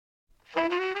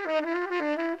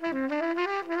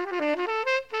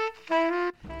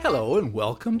Hello and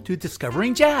welcome to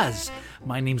Discovering Jazz.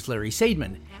 My name's Larry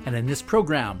Sadman, and in this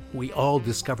program, we all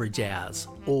discover jazz,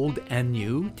 old and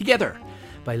new, together.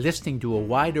 By listening to a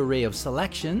wide array of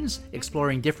selections,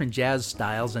 exploring different jazz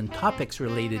styles and topics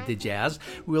related to jazz,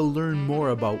 we'll learn more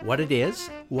about what it is,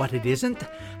 what it isn't,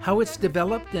 how it's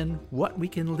developed, and what we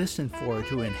can listen for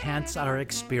to enhance our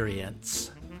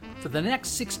experience. For the next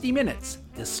 60 minutes,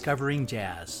 Discovering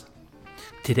Jazz.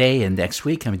 Today and next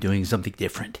week, I'm doing something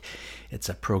different. It's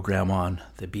a program on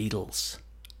the Beatles.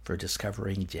 For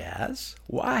Discovering Jazz?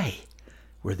 Why?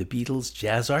 Were the Beatles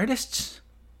jazz artists?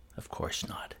 Of course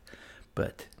not.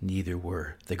 But neither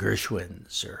were the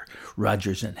Gershwins or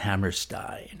Rodgers and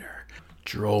Hammerstein or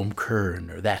Jerome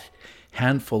Kern or that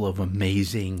handful of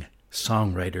amazing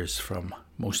songwriters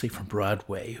mostly from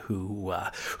Broadway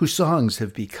whose songs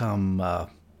have become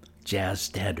jazz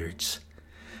standards.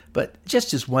 But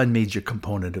just as one major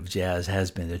component of jazz has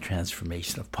been the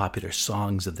transformation of popular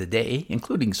songs of the day,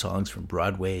 including songs from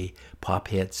Broadway, pop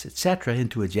hits, etc.,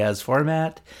 into a jazz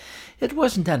format, it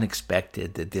wasn't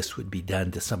unexpected that this would be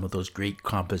done to some of those great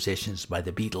compositions by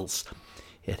the Beatles.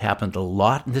 It happened a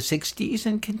lot in the 60s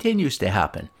and continues to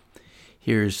happen.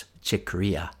 Here's Chick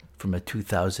Corea from a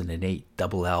 2008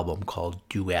 double album called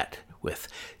Duet with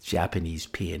Japanese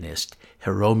pianist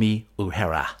Hiromi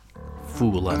Uhara,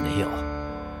 Fool on the Hill.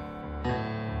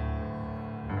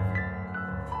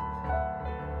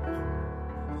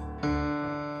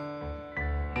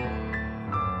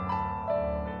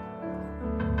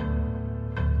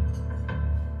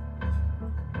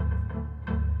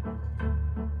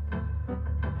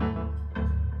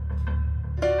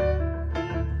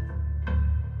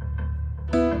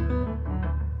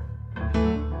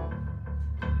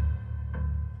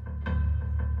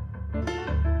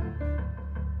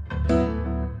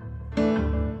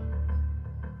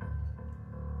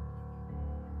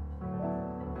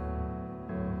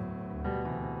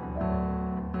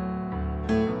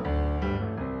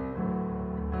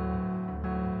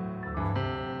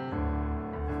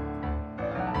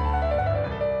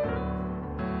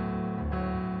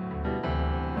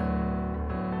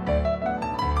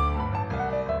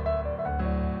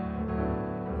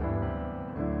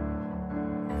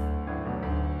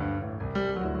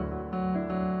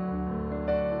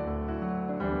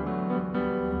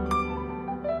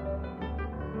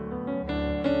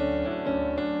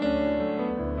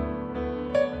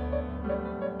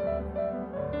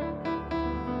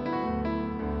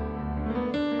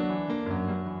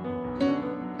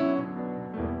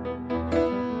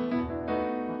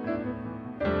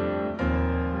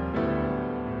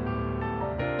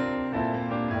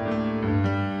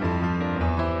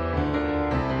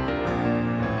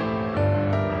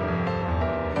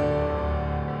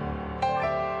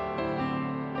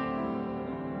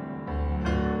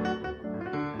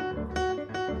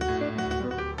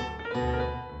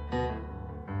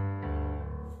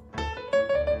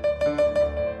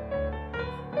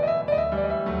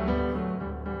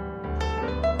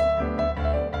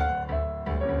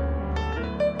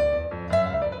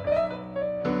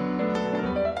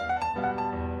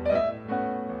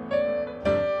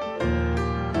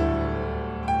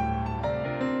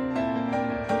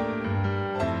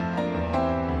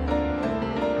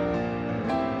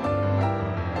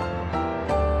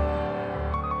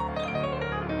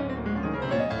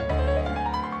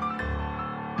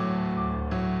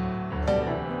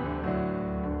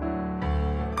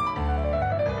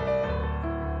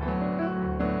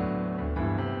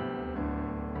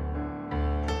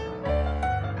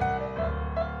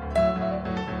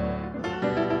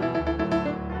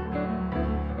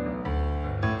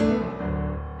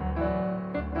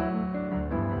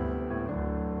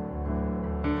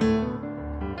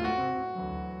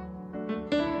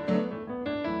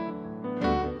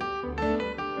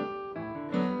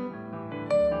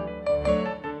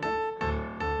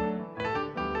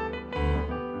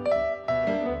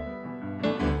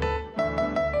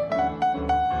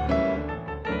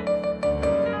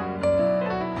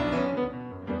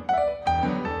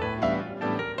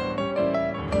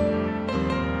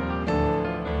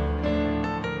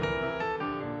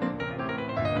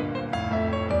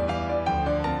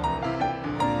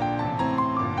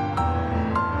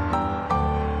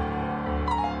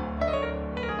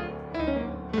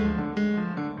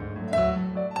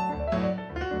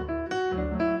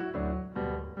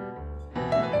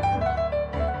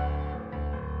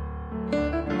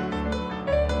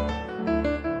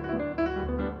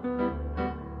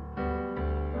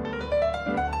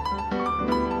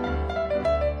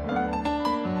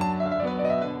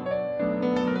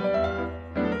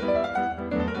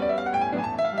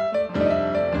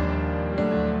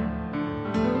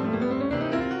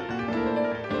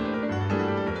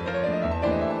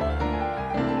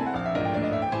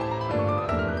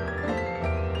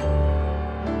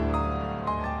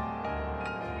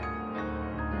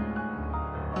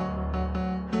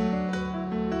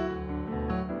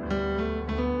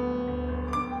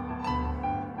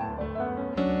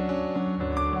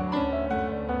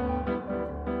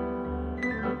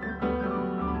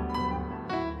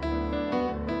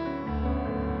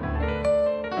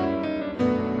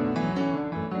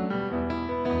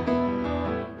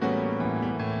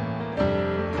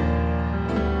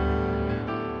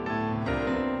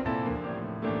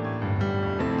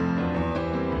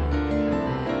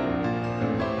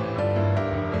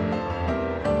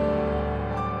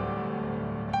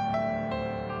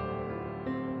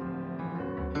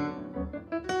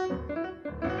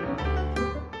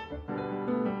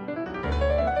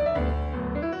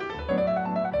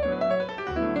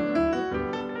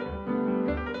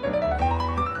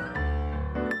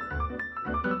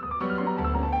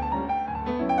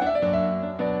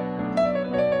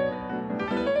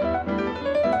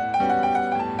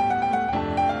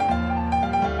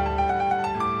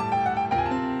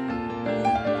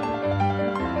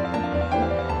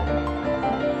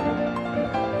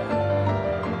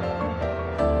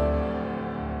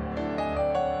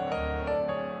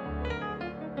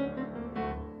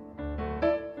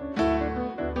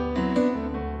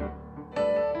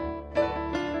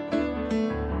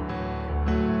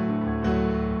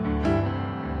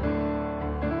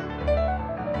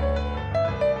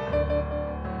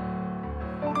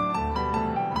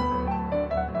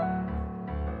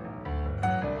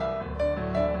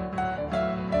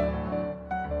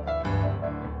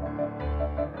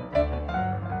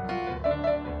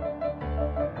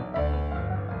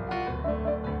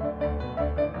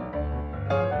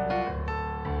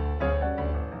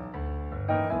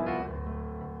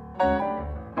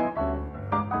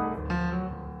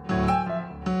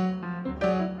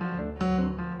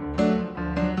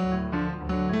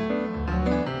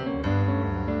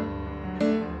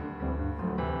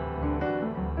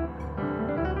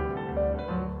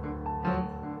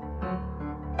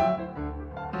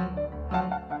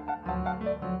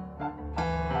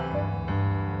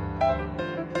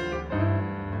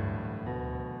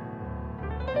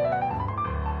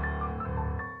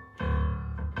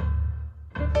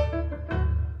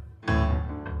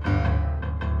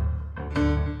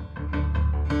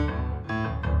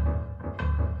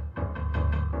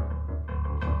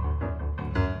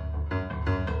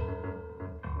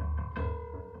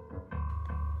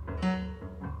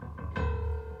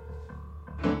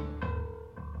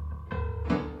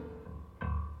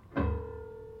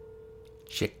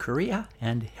 Chick Corea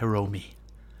and Hiromi.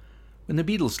 When the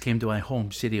Beatles came to my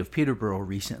home city of Peterborough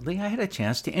recently, I had a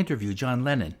chance to interview John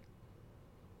Lennon.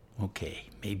 Okay,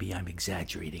 maybe I'm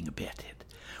exaggerating a bit. It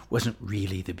wasn't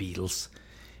really the Beatles.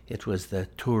 It was the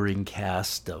touring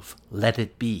cast of Let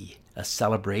It Be, a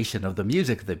celebration of the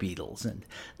music of the Beatles. And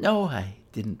no, I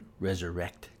didn't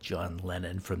resurrect John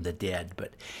Lennon from the dead,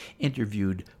 but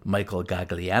interviewed Michael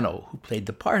Gagliano, who played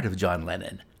the part of John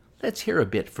Lennon. Let's hear a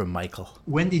bit from Michael.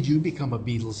 When did you become a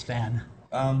Beatles fan?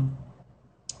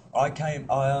 I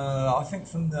think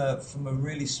from a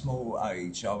really small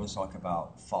age. I was like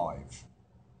about 5,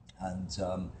 and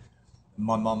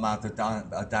my mum had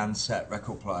a Dan Set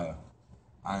record player,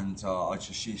 and I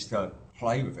just used to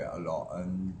play with it a lot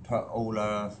and put all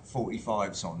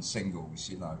 45s on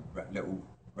singles, little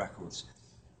records,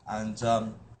 and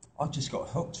I just got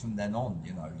hooked from then on.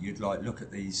 You'd like look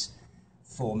at these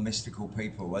 4 mystical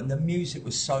people, and the music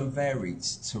was so varied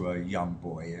to a young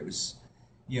boy. It was,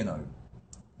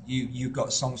 you've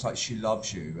got songs like She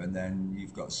Loves You, and then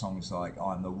you've got songs like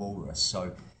I'm the Walrus.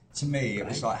 So to me, it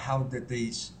was like, how did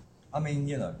these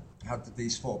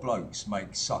 4 blokes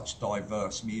make such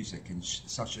diverse music in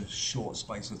such a short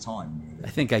space of time, really? I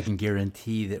think I can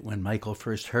guarantee that when Michael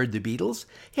first heard the Beatles,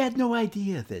 he had no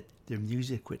idea that their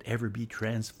music would ever be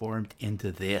transformed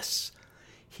into this.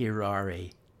 Here are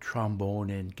a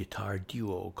trombone and guitar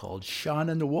duo called Sean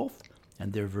and the Wolf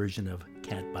and their version of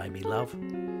Can't Buy Me Love.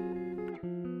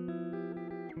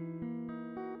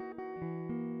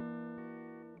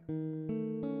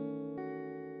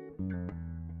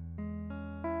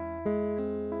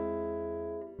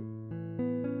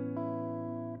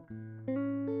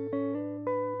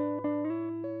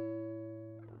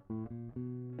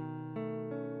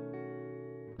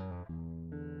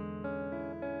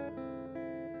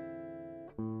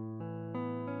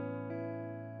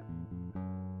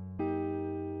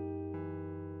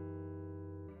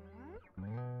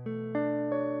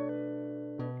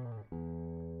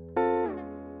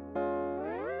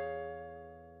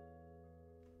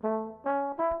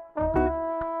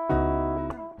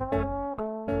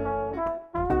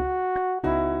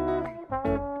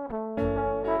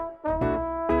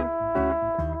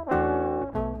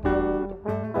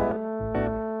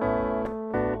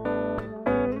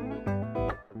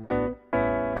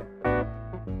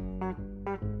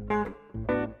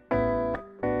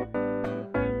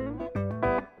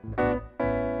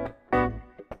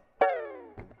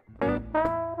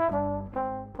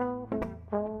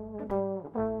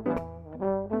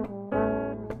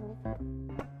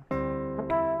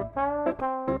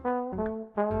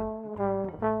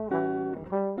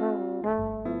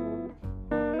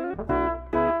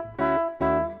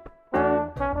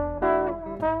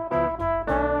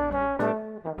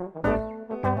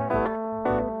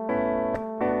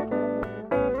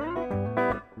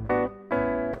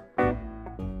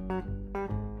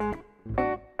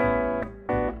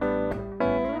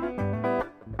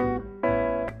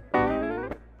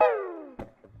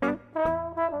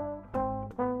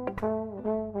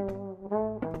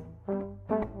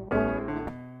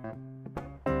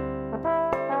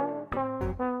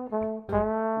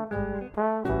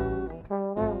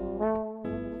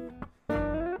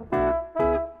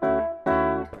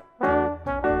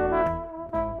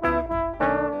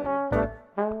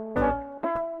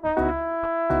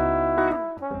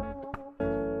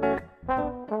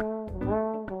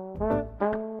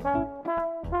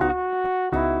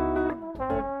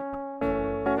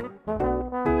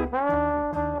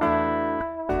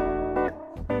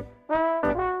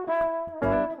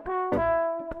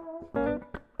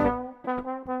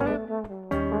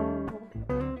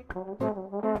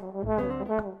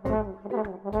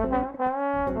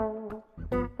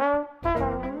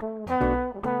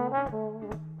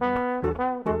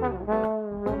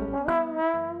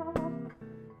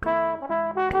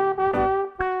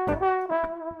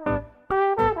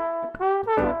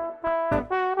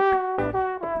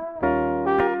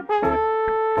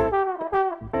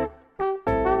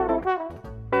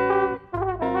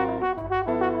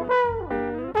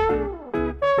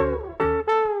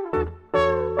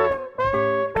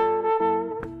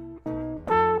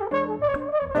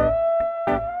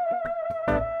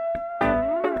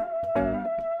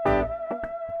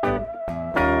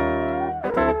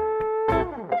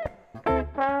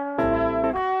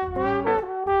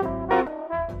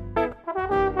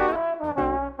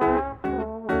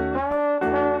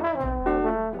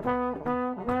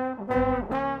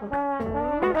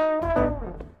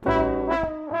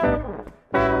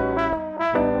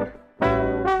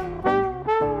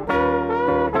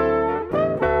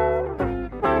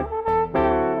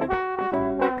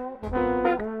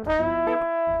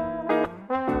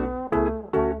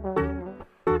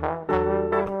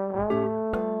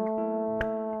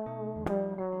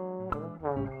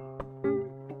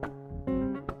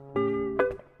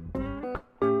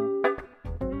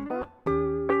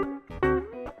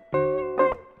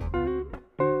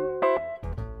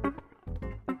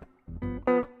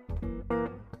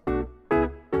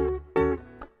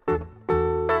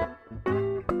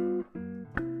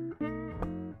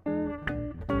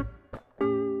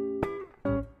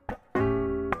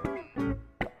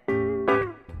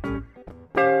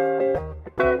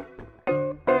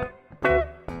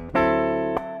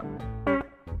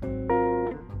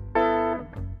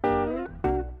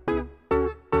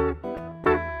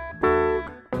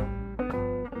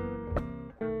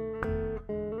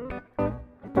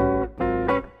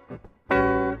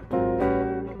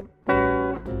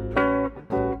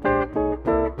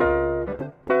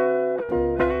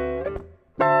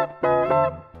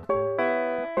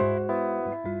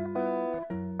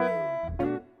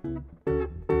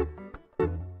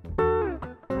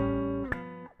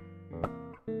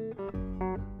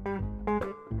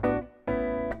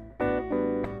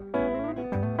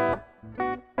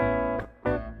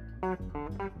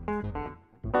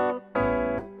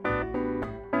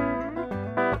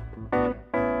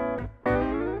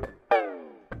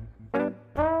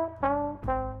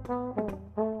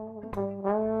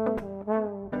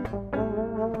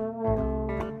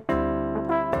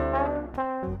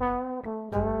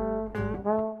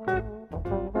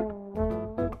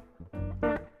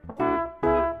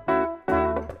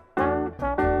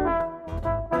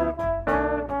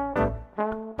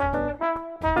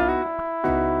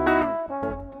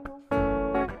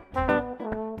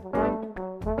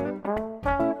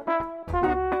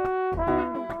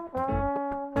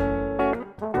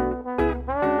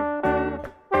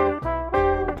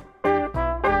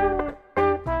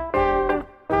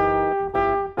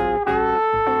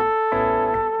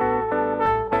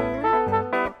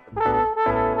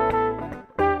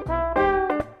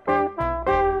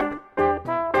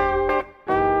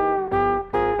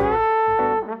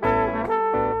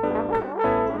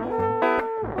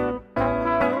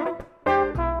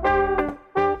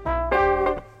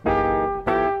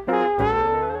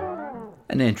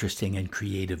 An interesting and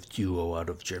creative duo out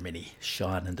of Germany,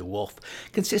 Sean and the Wolf,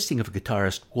 consisting of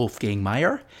guitarist Wolfgang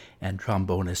Meyer and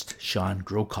trombonist Sean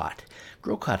Grocott.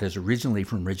 Grocott is originally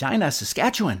from Regina,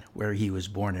 Saskatchewan, where he was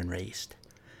born and raised.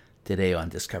 Today on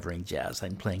Discovering Jazz,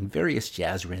 I'm playing various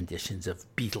jazz renditions of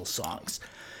Beatles songs.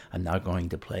 I'm now going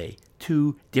to play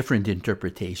two different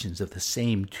interpretations of the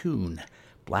same tune,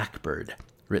 Blackbird,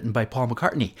 written by Paul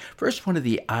McCartney, first one of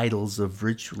the idols of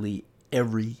virtually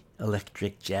every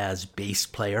electric jazz bass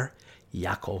player,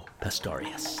 Jaco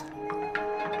Pastorius.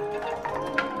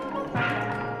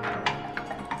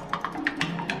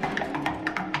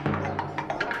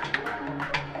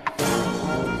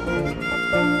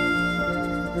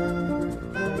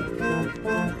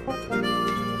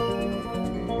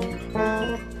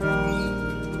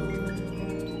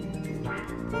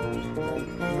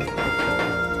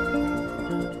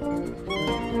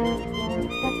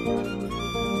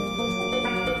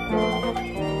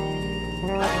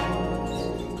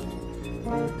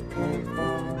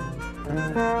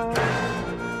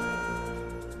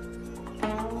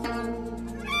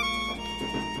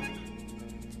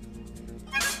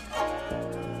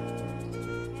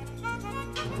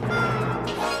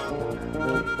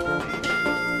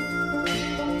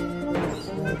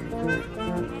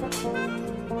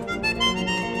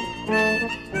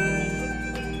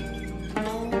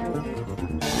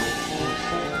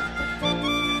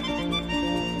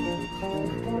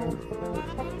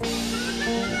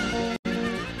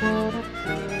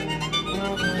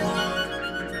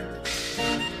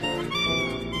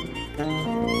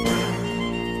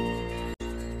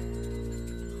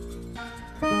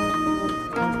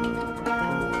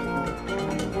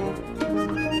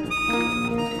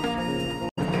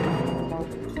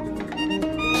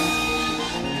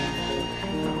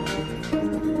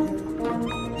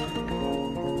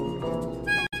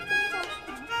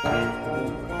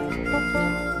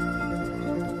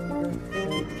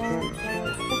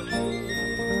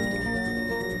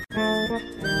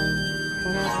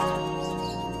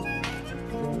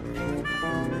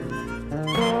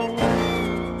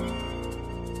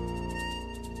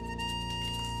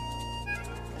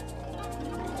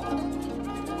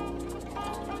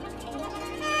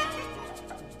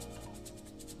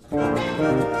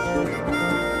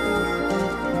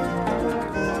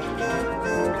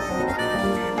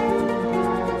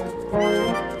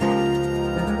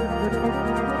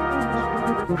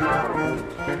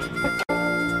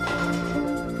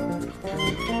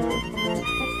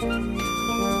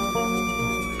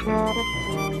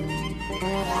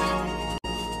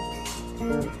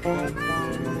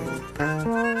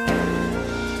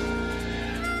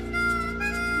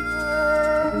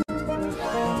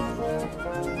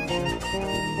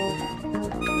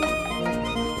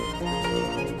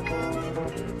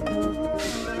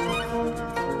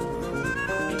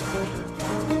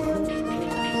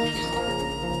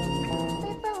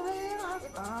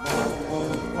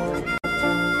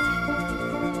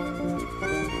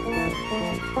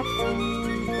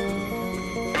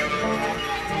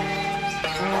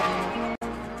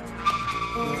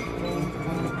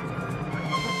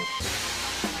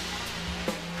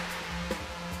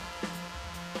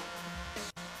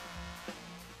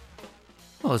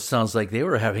 Well, it sounds like they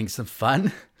were having some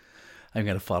fun. I'm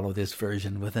going to follow this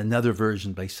version with another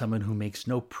version by someone who makes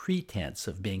no pretense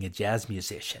of being a jazz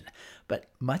musician. But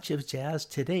much of jazz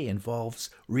today involves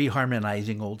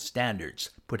reharmonizing old standards,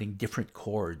 putting different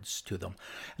chords to them.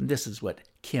 And this is what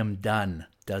Kim Dunn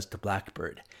does to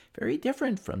Blackbird. Very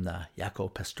different from the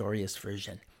Jaco Pastorius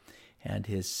version. And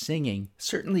his singing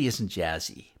certainly isn't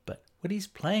jazzy, but what he's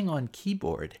playing on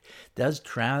keyboard does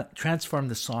transform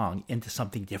the song into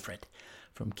something different.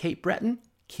 From Cape Breton,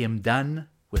 Kim Dunn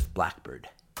with Blackbird.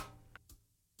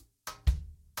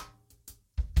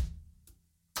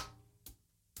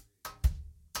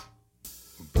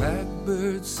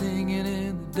 Blackbird singing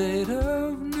in the dead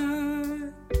of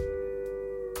night,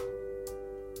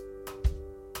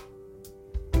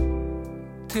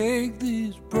 take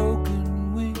these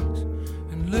broken wings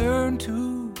and learn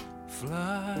to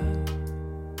fly.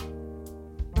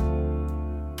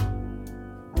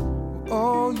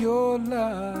 All your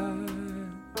life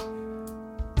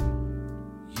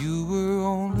you were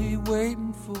only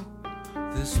waiting for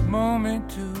this moment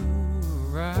to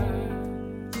arrive.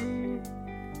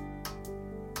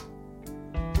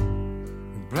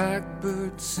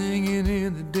 Blackbird singing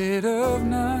in the dead of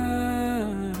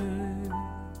night,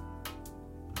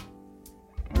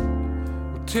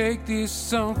 well, take these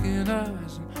sunken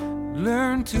eyes and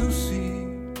learn to see.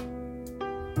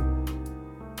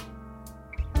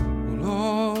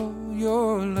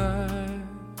 Your life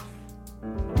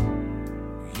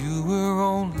you were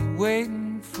only waiting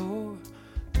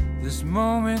this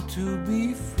moment to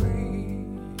be free.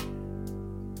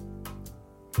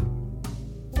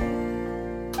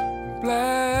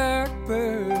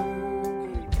 Blackbird,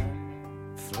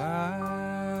 fly.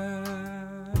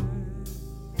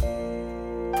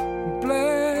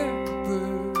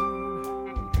 Blackbird,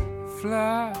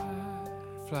 fly,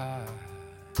 fly.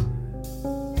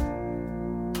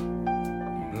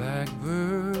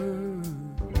 Blackbird,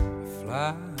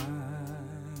 fly,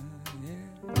 yeah.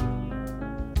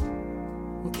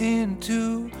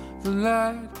 Into the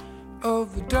light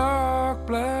of the dark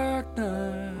black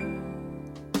night.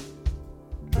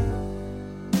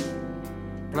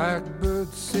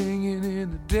 Blackbird singing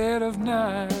in the dead of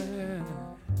night.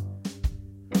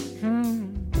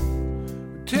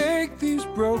 Take these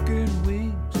broken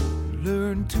wings,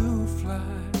 learn to fly.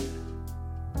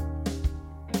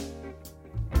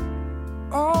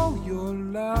 All your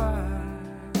life,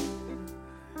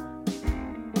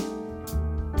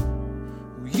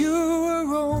 you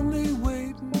were only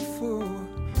waiting for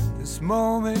this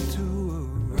moment to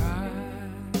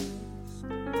arise.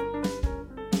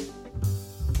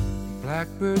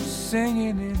 Blackbird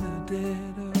singing in the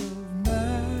dead of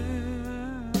night.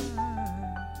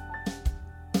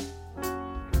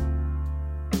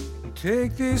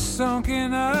 Take these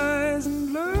sunken eyes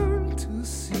and learn to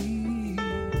see.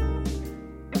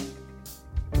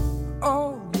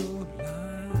 All your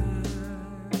life,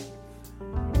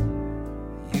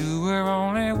 you were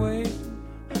only waiting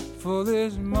for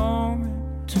this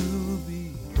moment to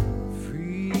be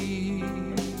free.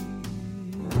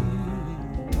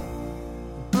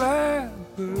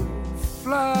 Blackbird,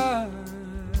 fly.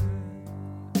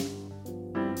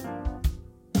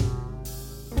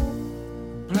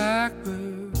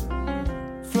 Blackbird,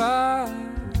 fly.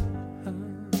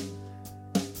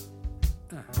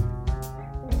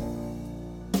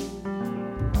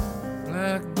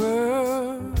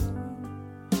 Blackbird,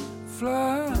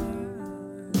 fly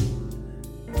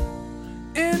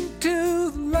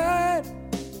into the light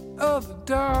of the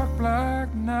dark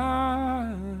black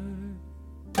night.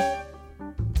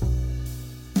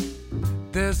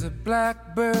 There's a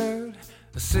blackbird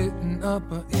sitting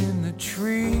up in the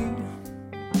tree,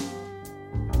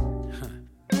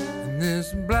 and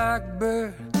this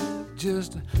blackbird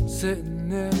just sitting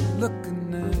there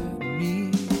looking at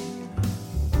me.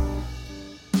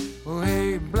 Oh,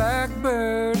 hey,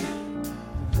 blackbird,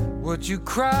 what you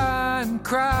crying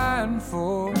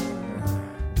for?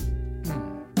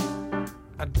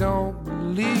 I don't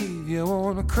believe you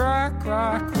wanna cry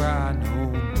no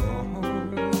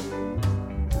more.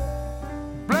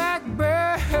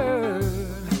 Blackbird,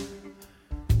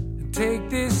 take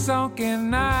these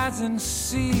sunken eyes and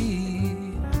see.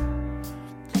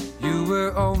 You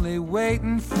were only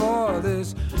waiting for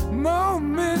this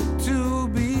moment to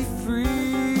be free.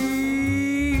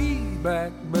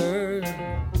 Blackbird,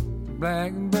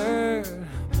 blackbird,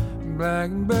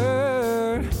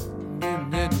 blackbird.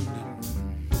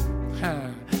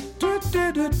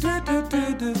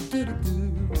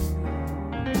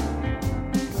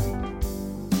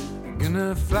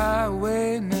 Gonna fly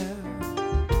away now.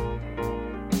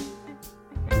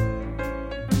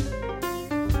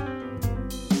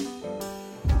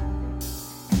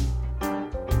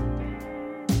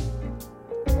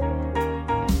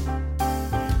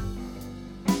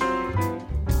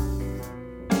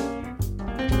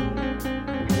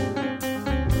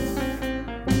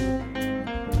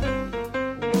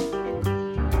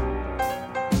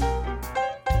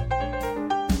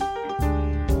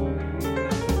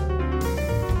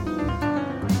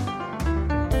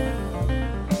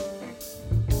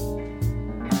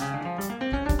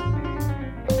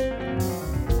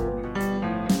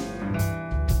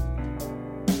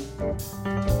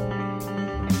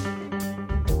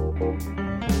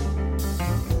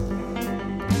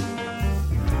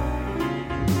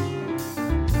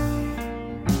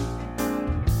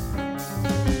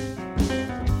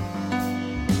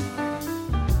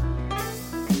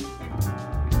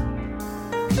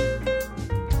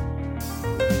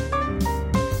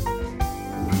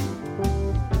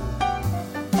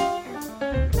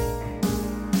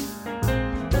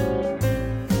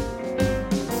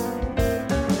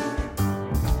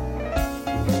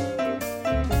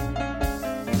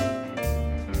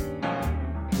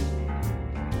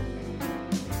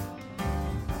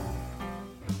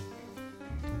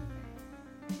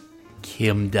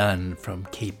 Kim Dunn from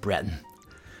Cape Breton.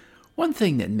 One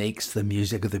thing that makes the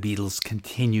music of the Beatles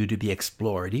continue to be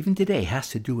explored even today has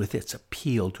to do with its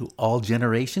appeal to all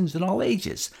generations and all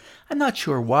ages. I'm not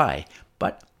sure why,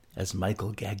 but as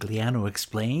Michael Gagliano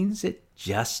explains, it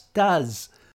just does.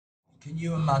 Can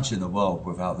you imagine a world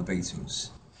without the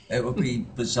Beatles? It would be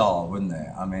bizarre, wouldn't it?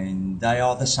 I mean, they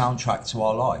are the soundtrack to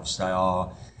our lives. They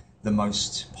are the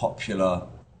most popular.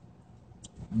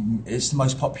 It's the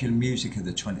most popular music of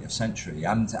the 20th century,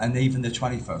 and even the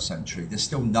 21st century. There's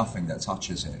still nothing that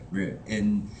touches it, really,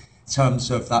 in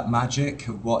terms of that magic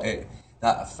of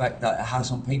that effect that it has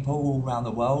on people all around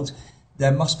the world.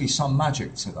 There must be some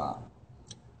magic to that.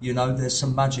 You know, there's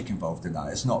some magic involved in that.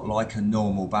 It's not like a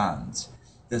normal band.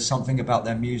 There's something about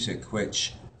their music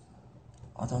which,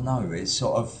 I don't know, it's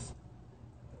sort of,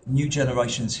 new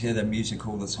generations hear their music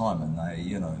all the time, and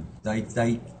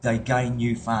they gain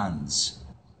new fans.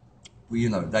 You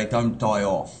know, they don't die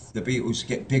off. The Beatles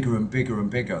get bigger and bigger and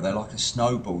bigger. They're like a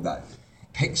snowball that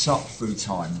picks up through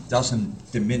time,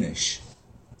 doesn't diminish,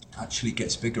 actually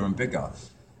gets bigger and bigger.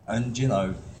 And, you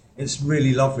know, it's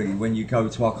really lovely when you go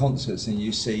to our concerts and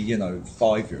you see,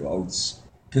 5-year-olds,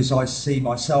 because I see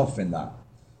myself in that.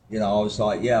 I was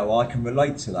like, yeah, well, I can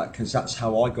relate to that because that's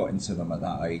how I got into them at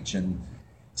that age. And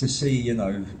to see,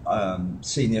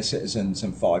 senior citizens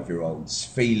and 5-year-olds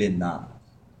feeling that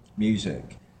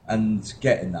music and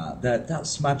getting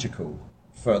that's magical,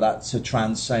 for that to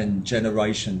transcend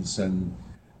generations and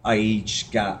age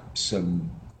gaps, and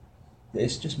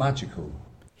it's just magical.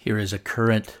 Here is a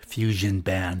current fusion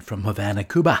band from Havana,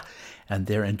 Cuba, and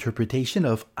their interpretation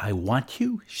of I Want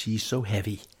You, She's So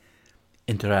Heavy.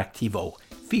 Interactivo,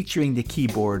 featuring the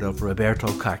keyboard of Roberto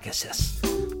Carcassés.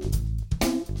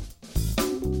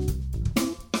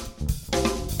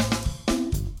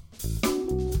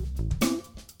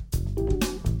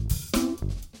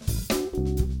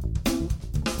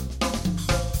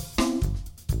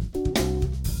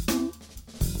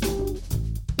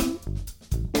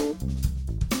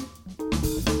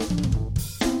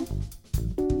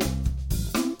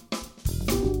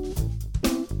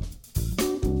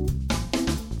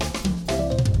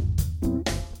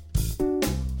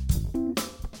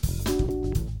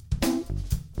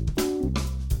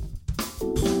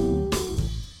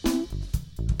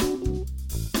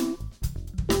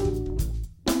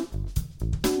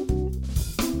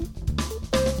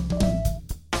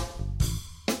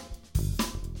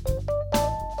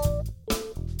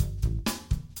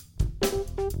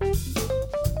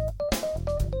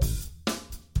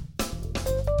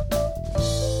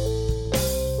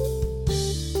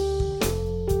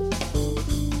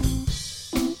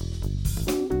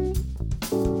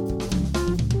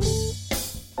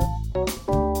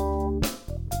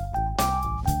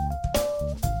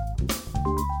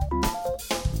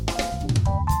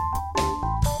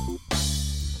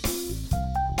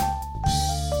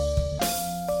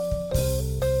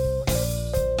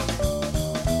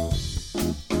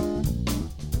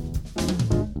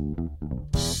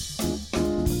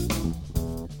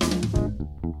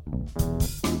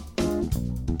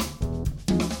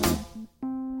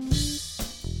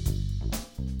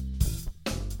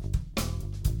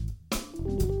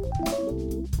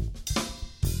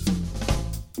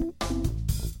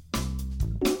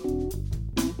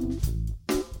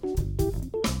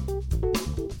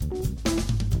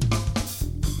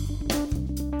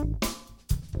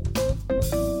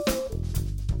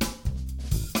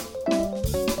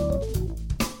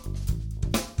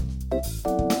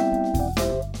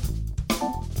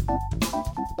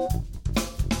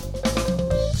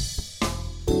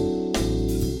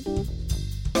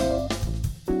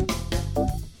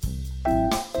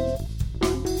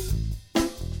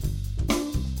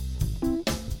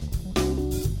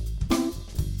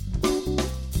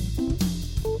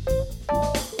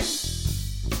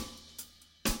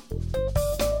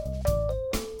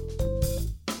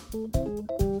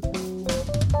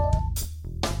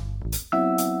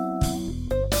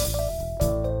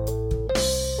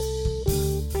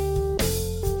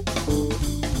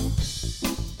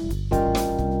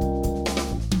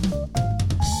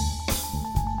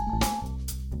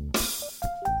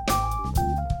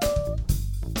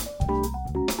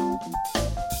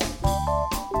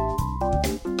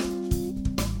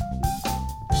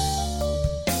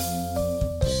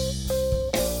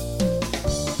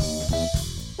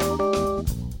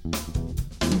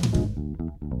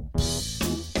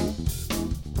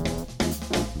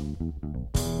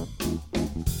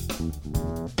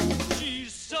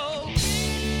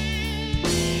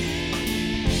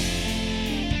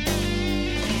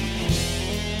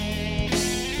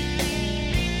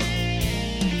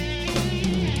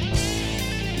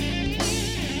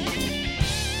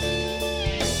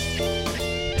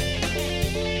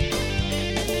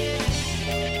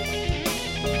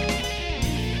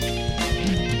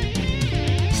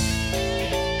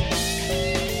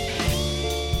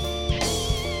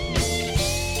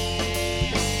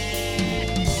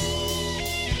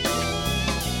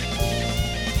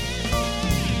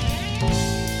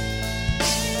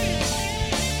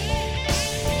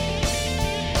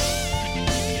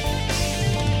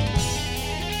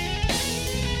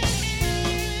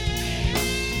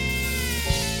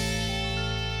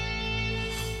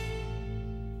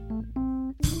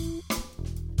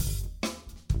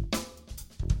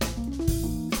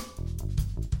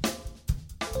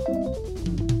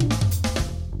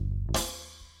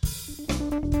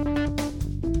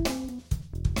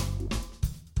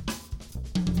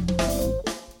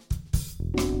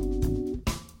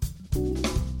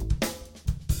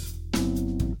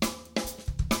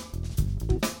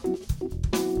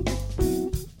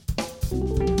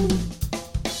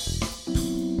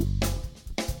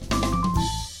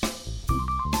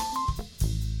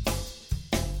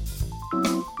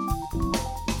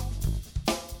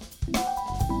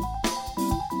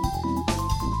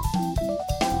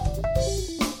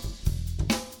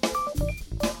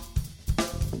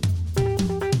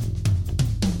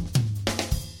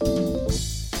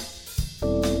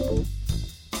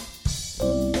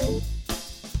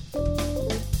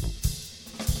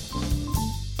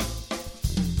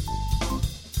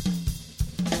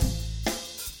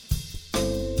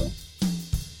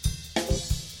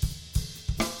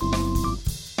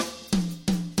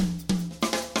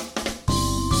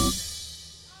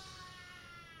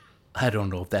 I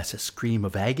don't know if that's a scream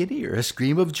of agony or a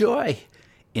scream of joy.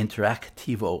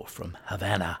 Interactivo from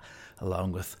Havana,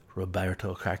 along with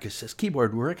Roberto Carcass's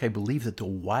keyboard work. I believe that the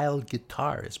wild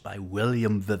guitar is by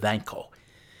William Vivanco.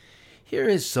 Here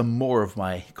is some more of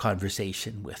my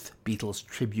conversation with Beatles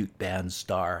tribute band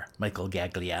star Michael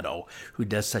Gagliano, who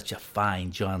does such a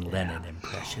fine John Lennon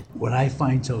impression. What I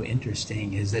find so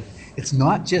interesting is that it's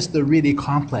not just the really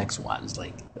complex ones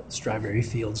like Strawberry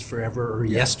Fields Forever or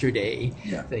Yesterday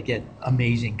that get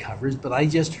amazing covers, but I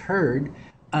just heard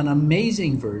an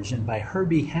amazing version by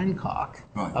Herbie Hancock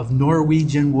of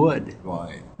Norwegian Wood.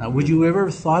 Right. Now, would you ever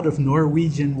have thought of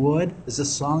Norwegian Wood as a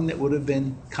song that would have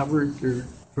been covered or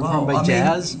performed by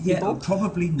jazz people?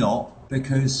 Probably not,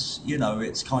 because, you know,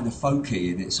 it's kind of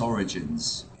folky in its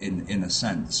origins, in a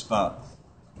sense. But,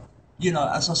 you know,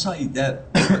 as I say,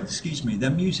 their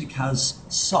music has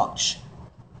such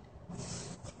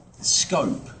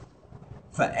scope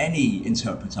for any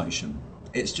interpretation.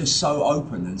 It's just so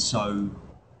open and so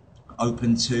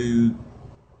open to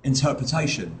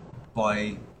interpretation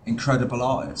by incredible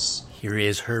artists. Here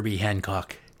is Herbie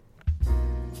Hancock.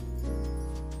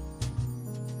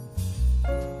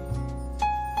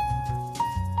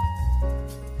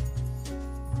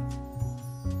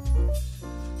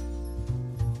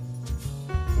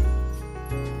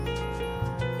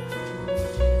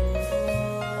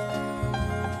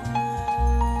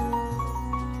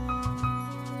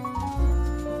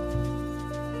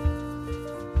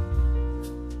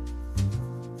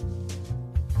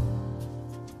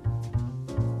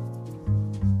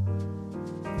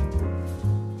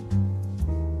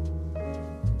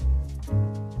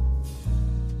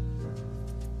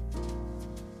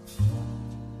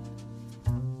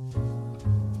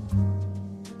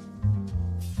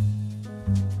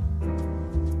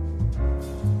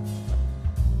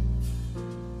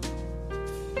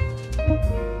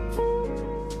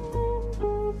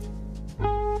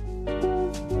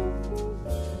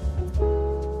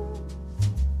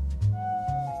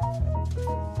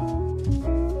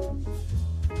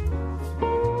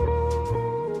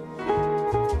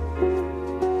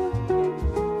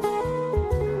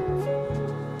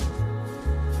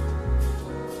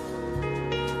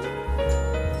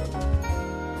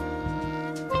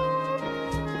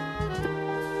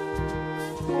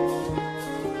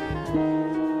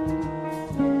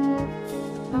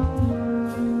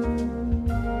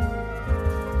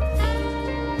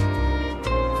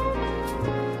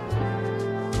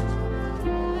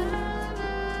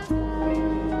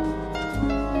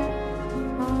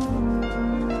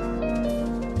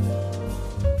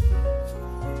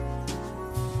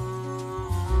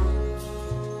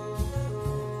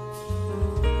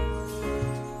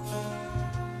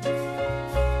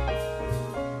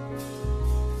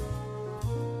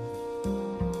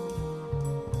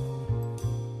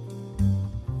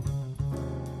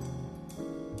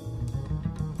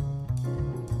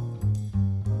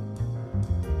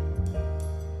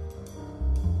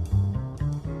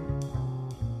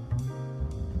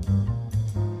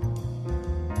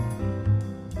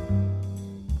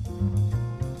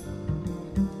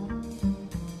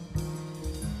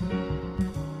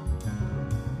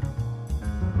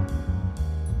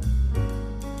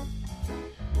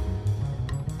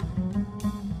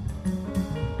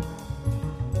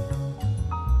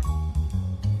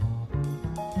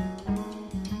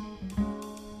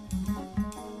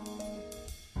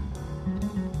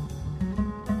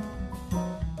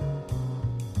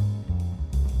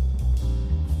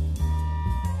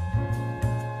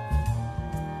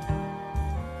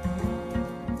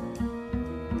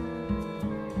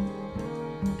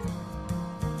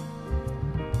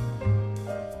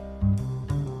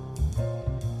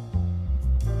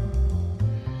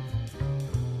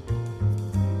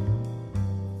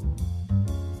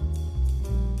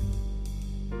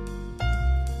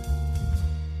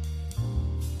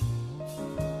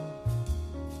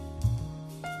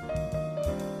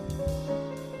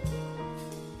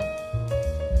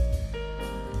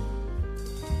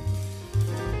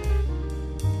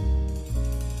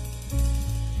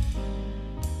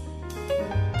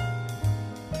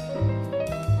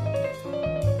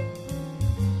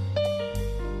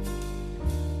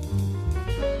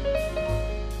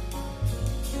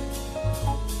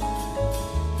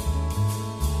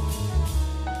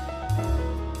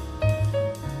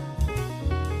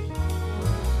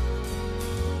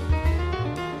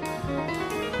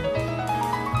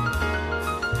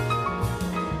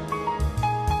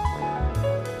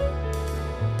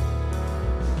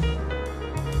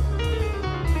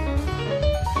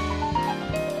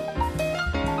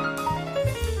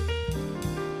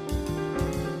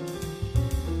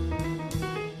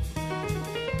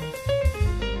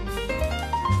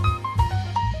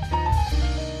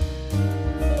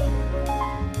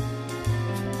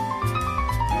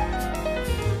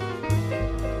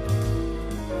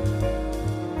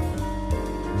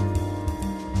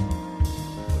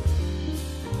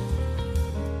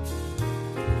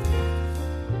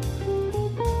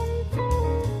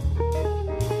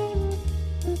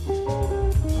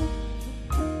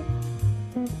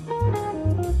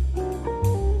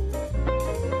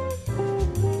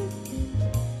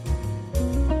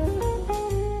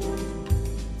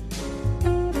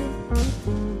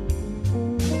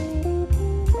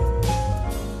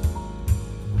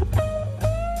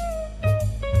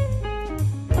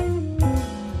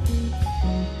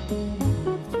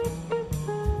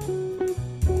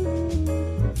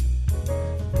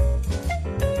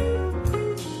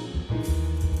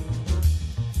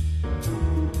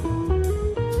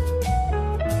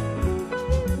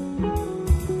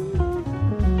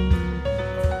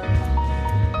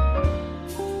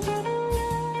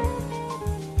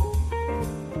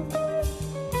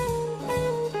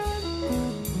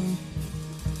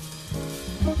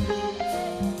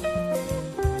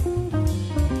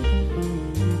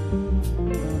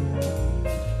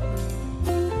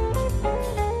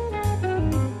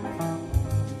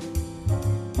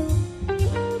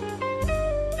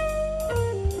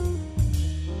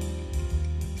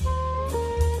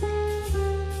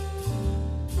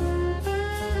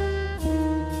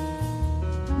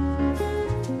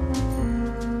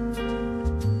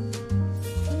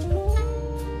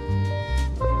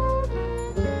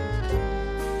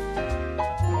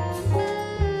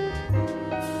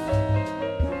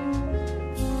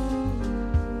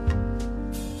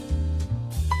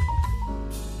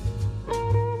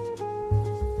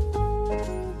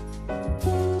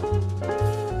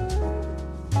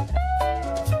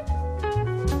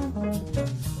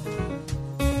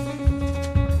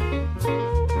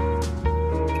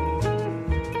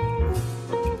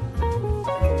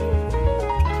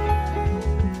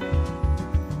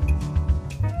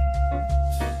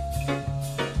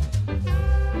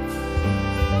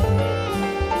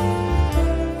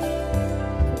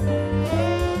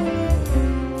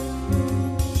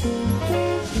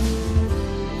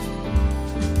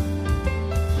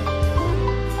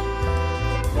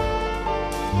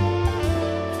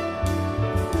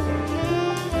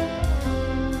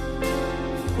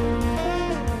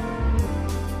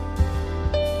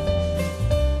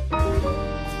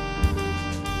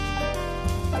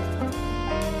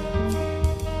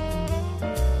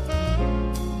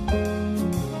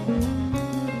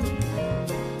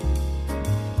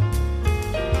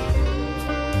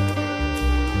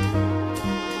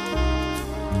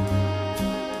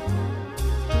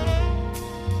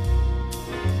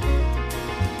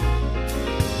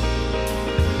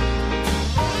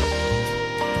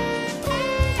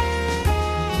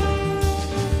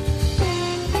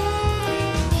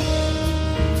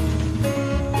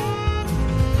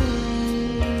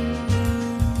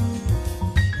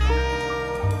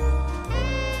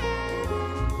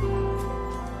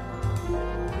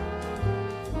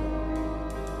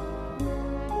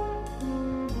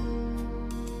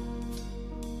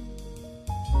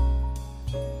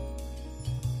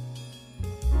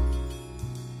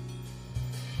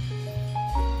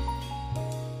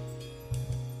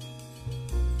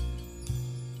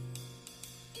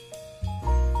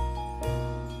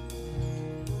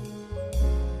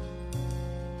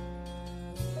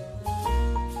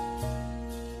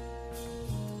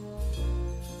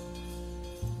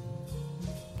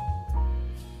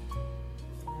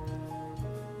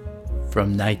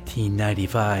 From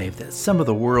 1995, that's some of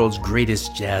the world's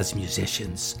greatest jazz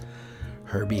musicians.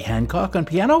 Herbie Hancock on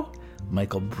piano,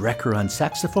 Michael Brecker on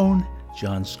saxophone,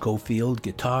 John Scofield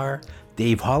guitar,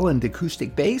 Dave Holland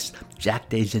acoustic bass, Jack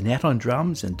DeJohnette on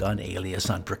drums, and Don Alias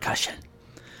on percussion.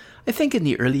 I think in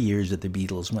the early years of the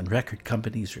Beatles, when record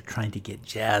companies were trying to get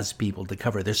jazz people to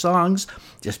cover their songs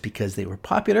just because they were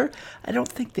popular, I don't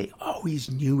think they always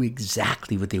knew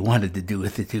exactly what they wanted to do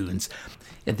with the tunes.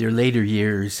 In their later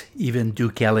years, even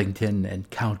Duke Ellington and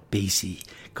Count Basie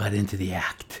got into the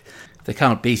act. The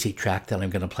Count Basie track that I'm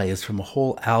going to play is from a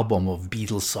whole album of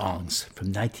Beatles songs from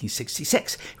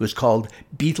 1966. It was called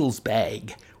Beatles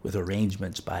Bag, with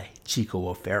arrangements by Chico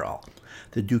O'Farrell.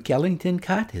 The Duke Ellington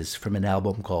cut is from an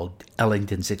album called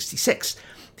Ellington 66.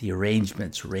 The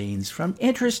arrangements range from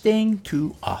interesting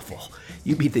to awful.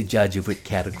 You be the judge of what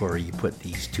category you put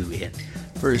these two in.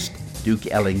 First,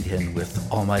 Duke Ellington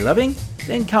with All My Loving,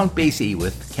 then Count Basie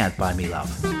with Can't Buy Me Love.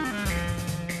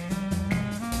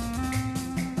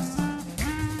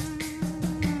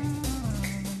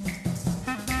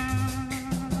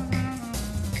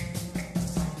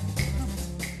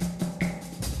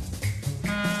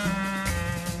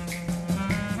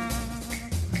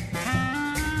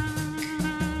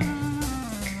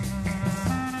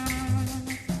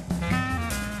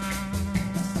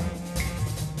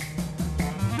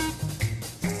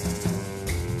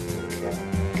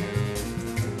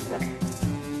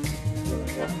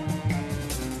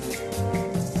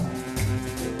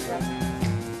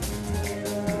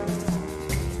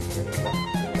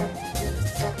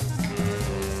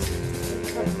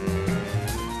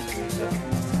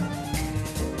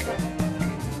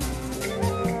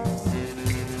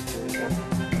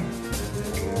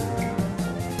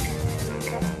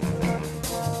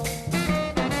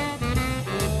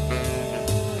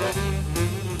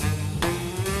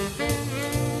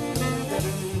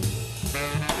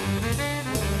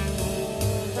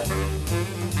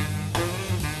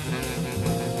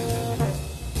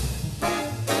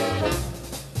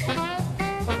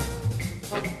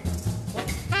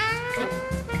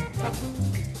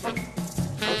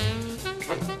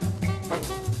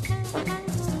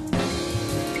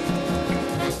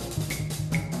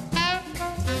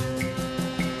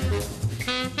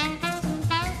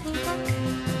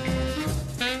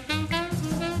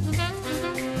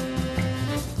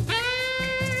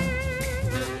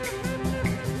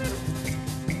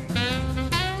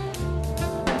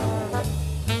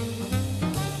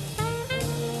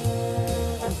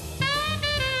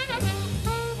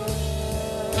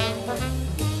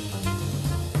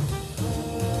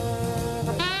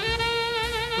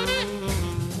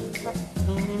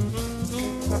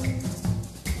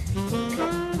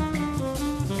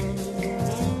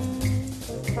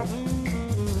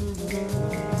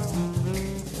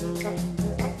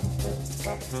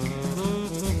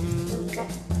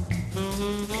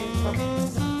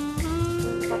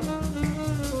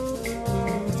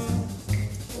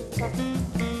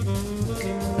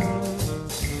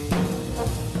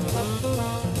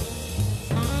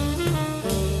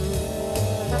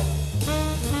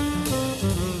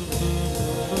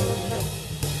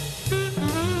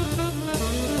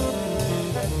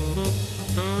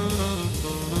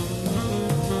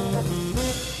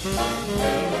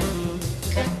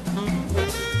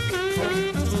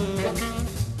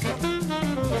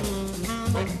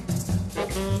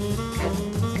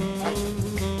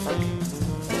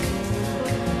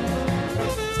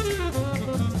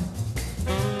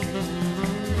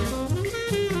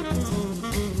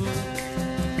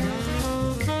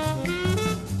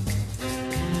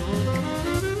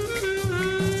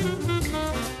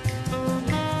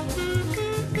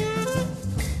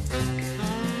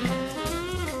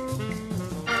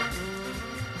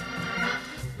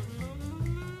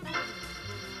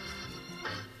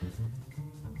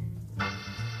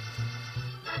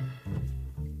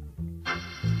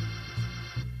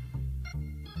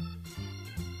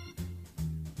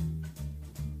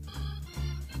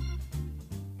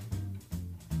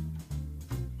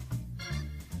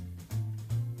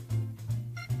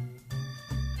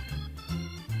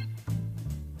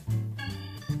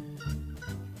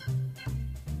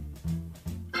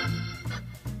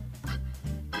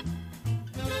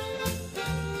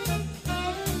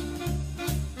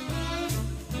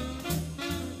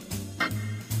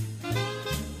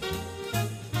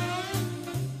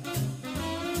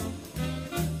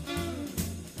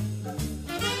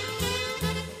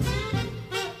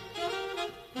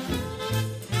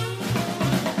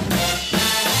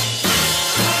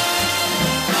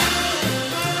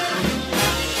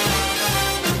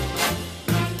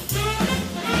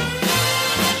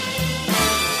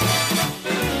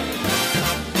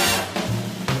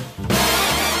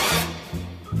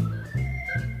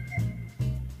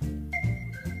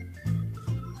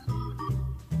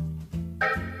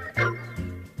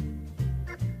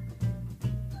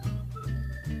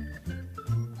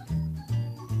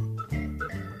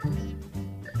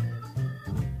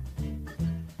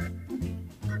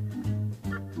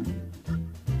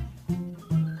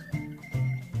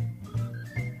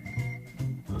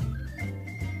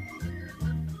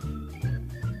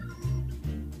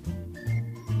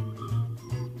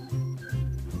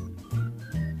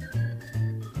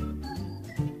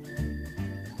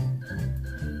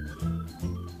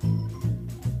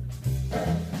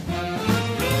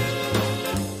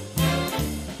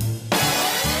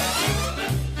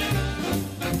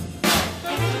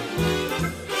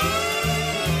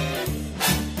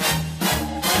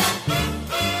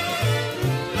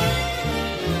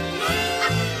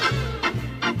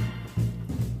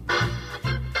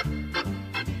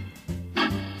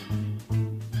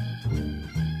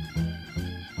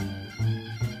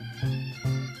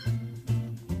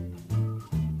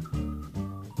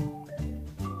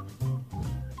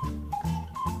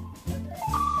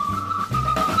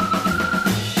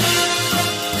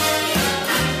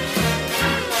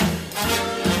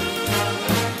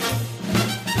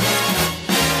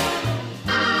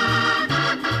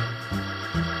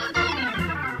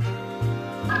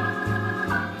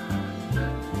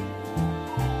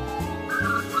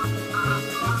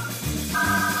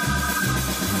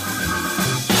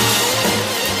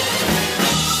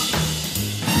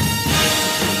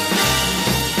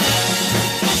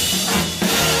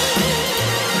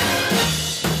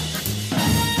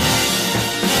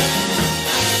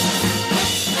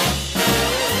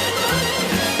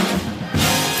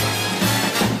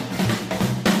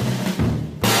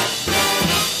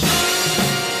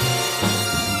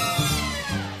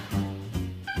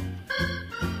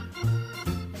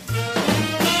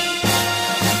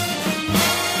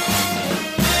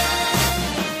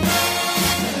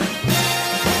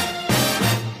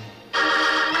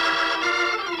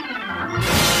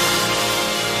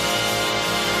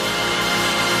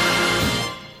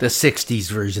 the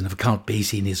 60s version of Count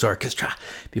Basie and his orchestra.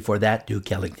 Before that,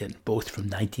 Duke Ellington, both from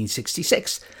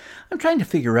 1966. I'm trying to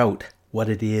figure out what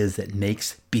it is that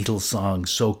makes Beatles songs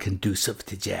so conducive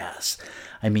to jazz.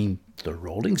 I mean, the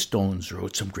Rolling Stones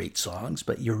wrote some great songs,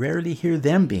 but you rarely hear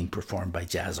them being performed by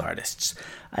jazz artists.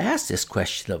 I asked this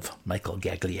question of Michael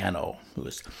Gagliano, who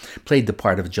has played the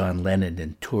part of John Lennon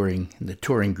in the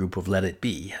touring group of Let It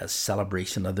Be, a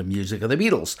celebration of the music of the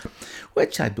Beatles,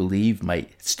 which I believe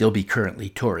might still be currently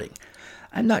touring.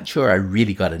 I'm not sure I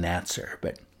really got an answer,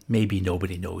 but maybe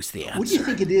nobody knows the answer. What do you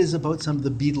think it is about some of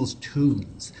the Beatles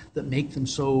tunes that make them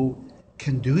so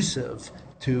conducive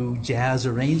to jazz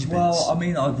arrangements? Well, I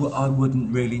mean, I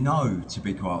wouldn't really know, to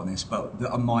be quite honest,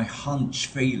 but my hunch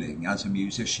feeling as a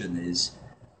musician is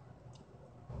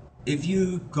if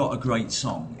you've got a great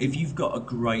song, if you've got a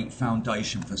great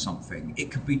foundation for something,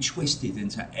 it could be twisted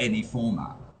into any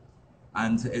format.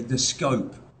 And the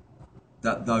scope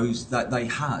that they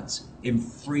had in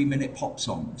 3-minute pop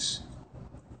songs,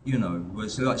 you know,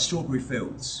 was like Strawberry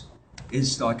Fields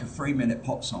is like a 3-minute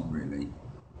pop song, really.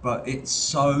 But it's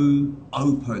so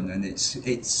open and it's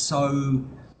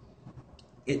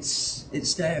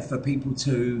there for people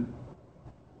to,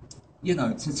 you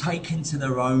know, to take into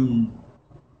their own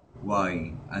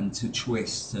way and to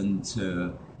twist and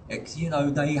to, you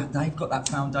know, they've got that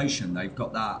foundation, they've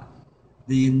got that,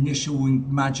 the initial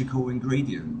magical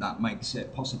ingredient that makes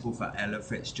it possible for Ella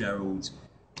Fitzgerald,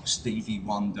 Stevie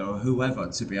Wonder, or whoever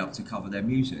to be able to cover their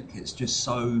music. It's just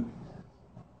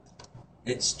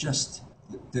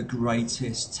the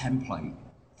greatest template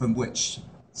from which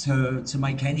to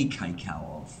make any cake out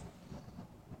of.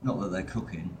 Not that they're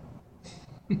cooking,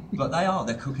 but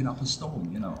they're cooking up a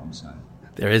storm, you know what I'm saying?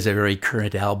 There is a very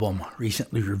current album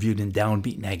recently reviewed in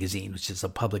Downbeat magazine, which is a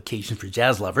publication for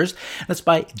jazz lovers, and it's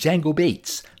by Django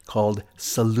Bates, called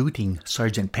Saluting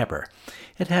Sgt. Pepper.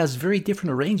 It has very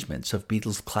different arrangements of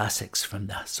Beatles classics from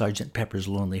the Sgt. Pepper's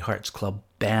Lonely Hearts Club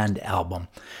Band album.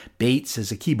 Bates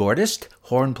is a keyboardist,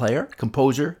 horn player,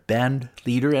 composer, band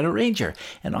leader, and arranger.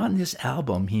 And on this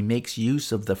album, he makes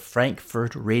use of the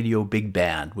Frankfurt Radio Big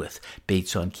Band, with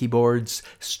Bates on keyboards,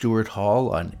 Stuart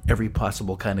Hall on every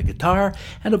possible kind of guitar,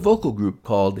 and a vocal group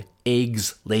called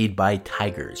Eggs Laid by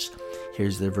Tigers.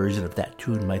 Here's the version of that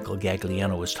tune Michael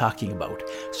Gagliano was talking about,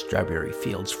 Strawberry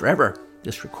Fields Forever.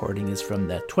 This recording is from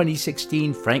the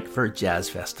 2016 Frankfurt Jazz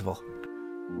Festival.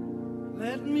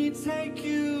 Let me take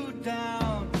you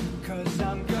down, 'cause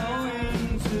I'm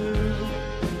going to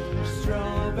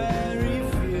strawberry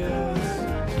fields.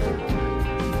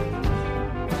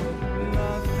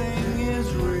 Nothing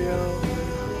is real,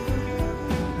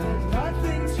 and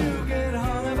nothing to get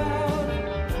hung about.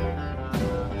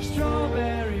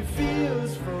 Strawberry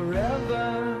fields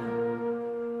forever.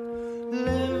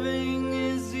 Living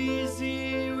is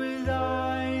easy with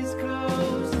eyes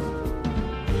closed.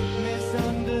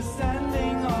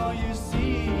 Misunderstanding all you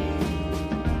see.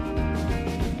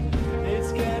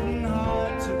 It's getting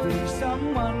hard to be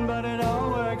someone, but it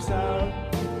all works out.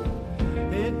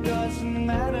 It doesn't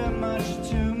matter much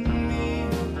to me.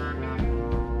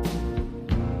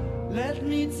 Let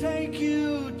me take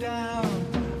you down,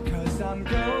 'cause I'm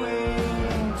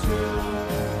going to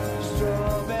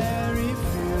strawberry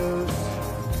fields.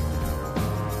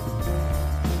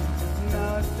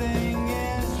 Nothing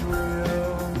is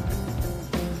real,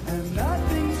 and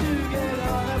nothing to get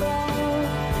on about.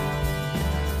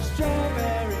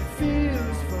 Strawberry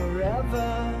fields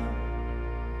forever.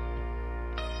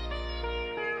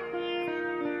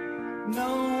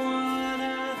 No one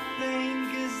I think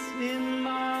is in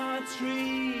my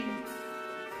tree.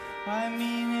 I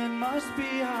mean, it must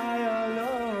be high or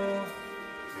low.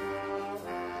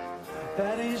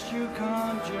 That is, you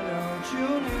can't, you know,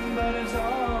 tune in, but it's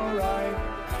alright.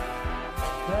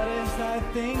 That is, I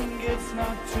think it's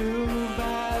not too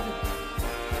bad.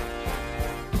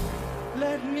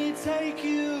 Let me take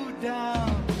you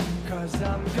down, 'cause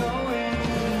I'm going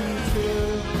to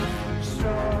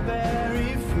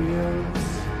strawberry fields.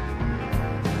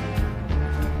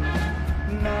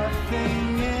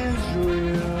 Nothing is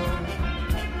real,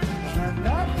 and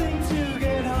nothing to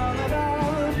get hung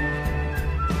about.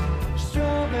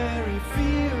 Strawberry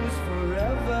fields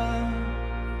forever.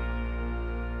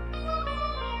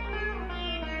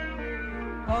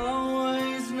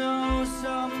 Always know,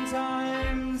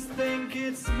 sometimes think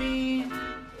it's me,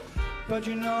 but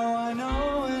you know I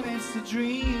know when it's a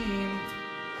dream.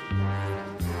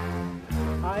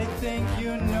 I think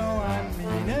you know I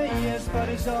mean it, yes, but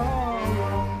it's all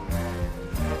wrong.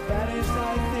 That is,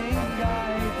 I think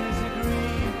I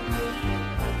disagree.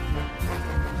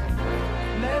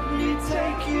 Let me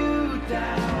take you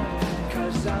down,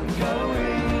 'cause I'm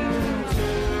going to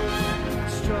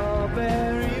strawberry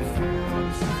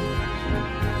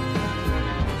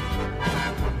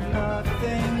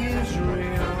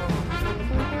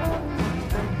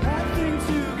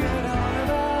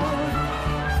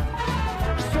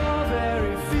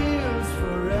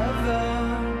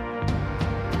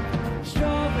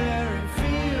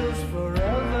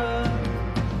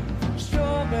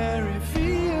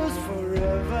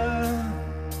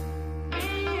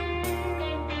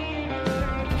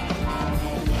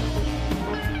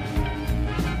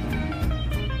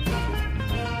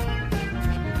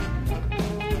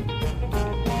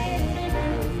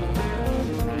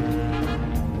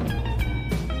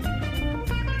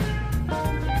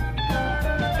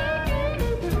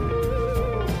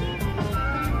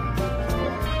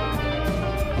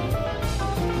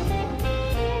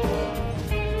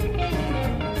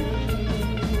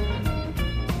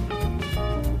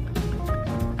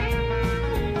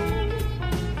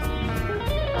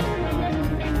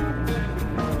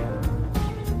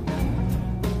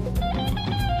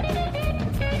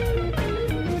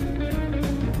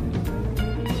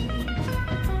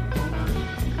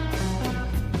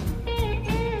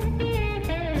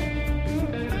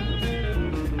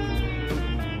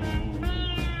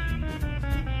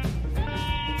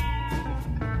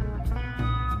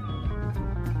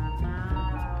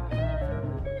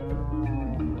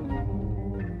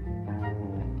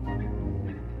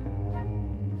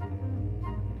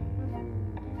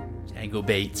Diego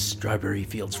Bates, Strawberry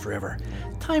Fields Forever.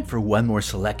 Time for one more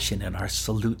selection in our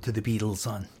salute to the Beatles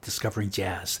on Discovering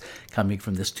Jazz. Coming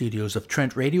from the studios of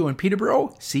Trent Radio in Peterborough,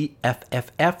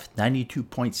 CFFF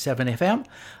 92.7 FM,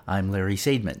 I'm Larry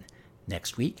Sadman.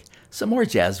 Next week, some more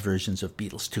jazz versions of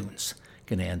Beatles tunes.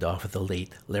 Gonna end off with the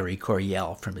late Larry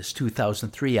Coryell from his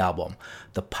 2003 album,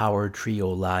 The Power Trio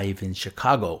Live in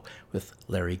Chicago, with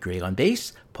Larry Gray on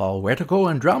bass, Paul Huertico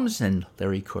on drums, and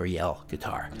Larry Coryell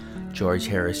guitar. George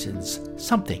Harrison's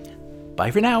Something.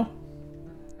 Bye for now.